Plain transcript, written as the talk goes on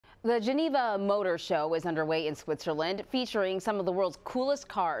The Geneva Motor Show is underway in Switzerland, featuring some of the world's coolest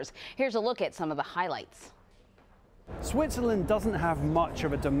cars. Here's a look at some of the highlights. Switzerland doesn't have much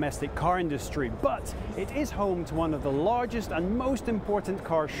of a domestic car industry, but it is home to one of the largest and most important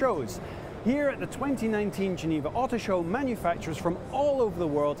car shows. Here at the 2019 Geneva Auto Show, manufacturers from all over the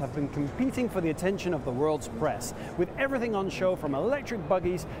world have been competing for the attention of the world's press, with everything on show from electric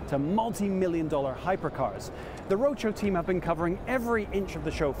buggies to multi-million-dollar hypercars. The Roadshow team have been covering every inch of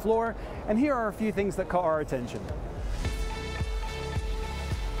the show floor, and here are a few things that caught our attention.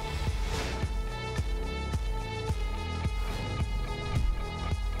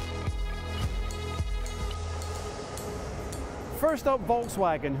 First up,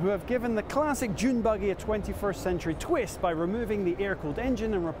 Volkswagen, who have given the classic dune buggy a 21st century twist by removing the air-cooled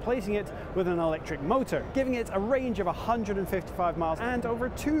engine and replacing it with an electric motor, giving it a range of 155 miles and over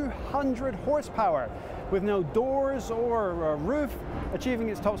 200 horsepower. With no doors or a roof, achieving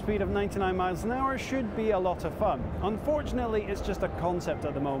its top speed of 99 miles an hour should be a lot of fun. Unfortunately, it's just a concept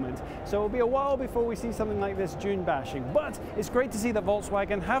at the moment, so it'll be a while before we see something like this dune bashing, but it's great to see that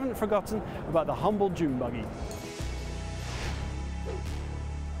Volkswagen haven't forgotten about the humble dune buggy.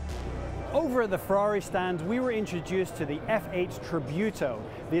 Over at the Ferrari stand, we were introduced to the F8 Tributo,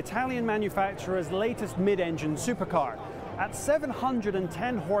 the Italian manufacturer's latest mid-engine supercar. At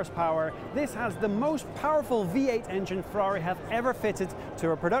 710 horsepower, this has the most powerful V8 engine Ferrari have ever fitted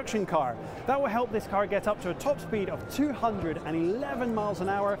to a production car. That will help this car get up to a top speed of 211 miles an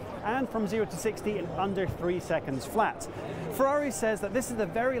hour and from 0 to 60 in under 3 seconds flat. Ferrari says that this is the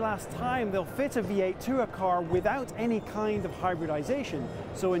very last time they'll fit a V8 to a car without any kind of hybridization.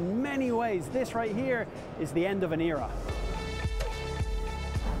 So in many ways, this right here is the end of an era.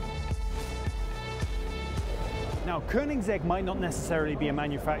 Now, Koenigsegg might not necessarily be a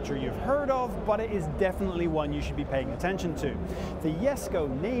manufacturer you've heard of, but it is definitely one you should be paying attention to. The Jesko,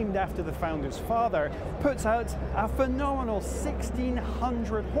 named after the founder's father, puts out a phenomenal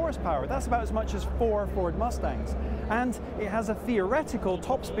 1,600 horsepower. That's about as much as 4 Ford Mustangs. And it has a theoretical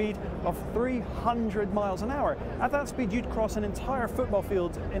top speed of 300 miles an hour. At that speed, you'd cross an entire football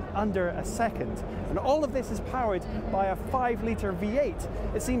field in under a second. And all of this is powered by a 5-litre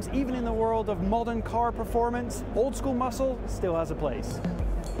V8. It seems even in the world of modern car performance, old school muscle still has a place.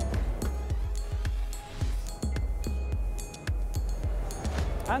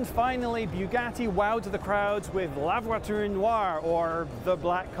 And finally, Bugatti wowed the crowds with La Voiture Noire, or the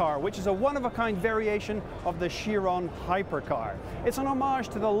black car, which is a one-of-a-kind variation of the Chiron hypercar. It's an homage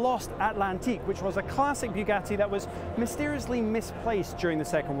to the lost Atlantique, which was a classic Bugatti that was mysteriously misplaced during the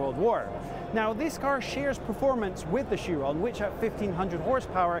Second World War. Now, this car shares performance with the Chiron, which at 1,500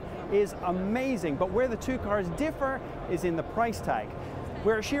 horsepower is amazing, but where the two cars differ is in the price tag.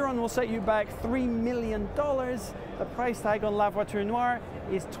 Where a Chiron will set you back $3 million, the price tag on La Voiture Noire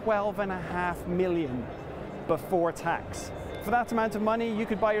is $12.5 million before tax. For that amount of money, you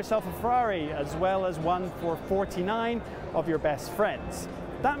could buy yourself a Ferrari, as well as one for 49 of your best friends.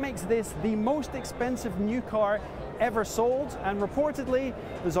 That makes this the most expensive new car ever sold, and reportedly,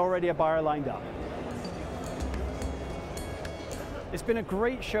 there's already a buyer lined up. It's been a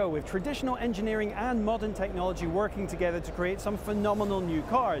great show with traditional engineering and modern technology working together to create some phenomenal new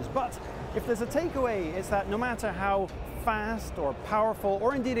cars. But if there's a takeaway, it's that no matter how fast or powerful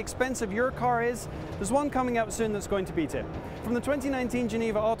or indeed expensive your car is, there's one coming up soon that's going to beat it. From the 2019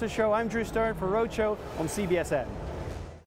 Geneva Auto Show, I'm Drew Stern for Roadshow on CBSN.